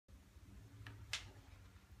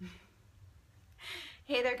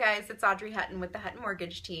Hey there guys, it's Audrey Hutton with the Hutton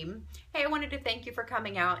Mortgage team. Hey, I wanted to thank you for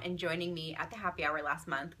coming out and joining me at the happy hour last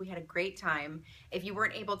month. We had a great time. If you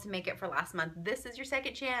weren't able to make it for last month, this is your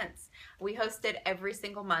second chance. We host it every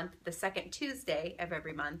single month, the second Tuesday of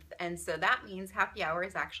every month, and so that means happy hour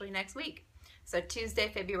is actually next week. So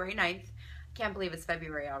Tuesday, February 9th. Can't believe it's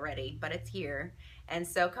February already, but it's here. And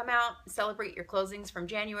so come out, celebrate your closings from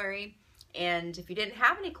January. And if you didn't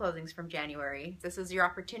have any closings from January, this is your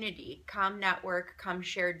opportunity. Come network, come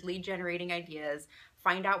share lead generating ideas,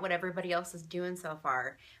 find out what everybody else is doing so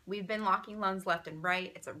far. We've been locking loans left and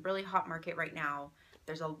right. It's a really hot market right now.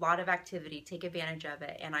 There's a lot of activity. Take advantage of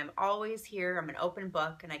it. And I'm always here. I'm an open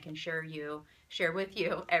book and I can share with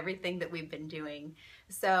you everything that we've been doing.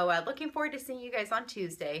 So looking forward to seeing you guys on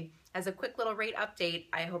Tuesday. As a quick little rate update,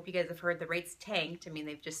 I hope you guys have heard the rates tanked. I mean,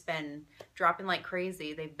 they've just been dropping like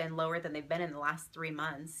crazy. They've been lower than they've been in the last 3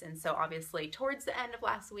 months. And so obviously towards the end of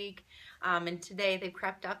last week and today they've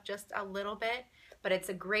crept up just a little bit. But it's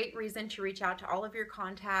a great reason to reach out to all of your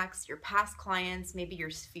contacts, your past clients, maybe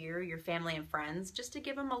your sphere, your family and friends, just to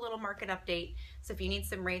give them a little market update. So if you need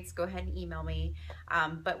some rates, go ahead and email me.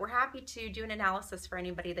 But we're happy to do an analysis for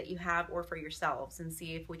anybody that you have or for yourselves and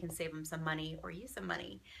see if we can save them some money or you some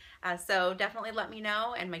money. So definitely let me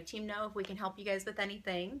know and my team know if we can help you guys with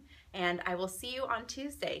anything. And I will see you on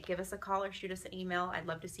Tuesday. Give us a call or shoot us an email. I'd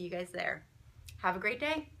love to see you guys there. Have a great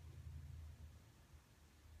day.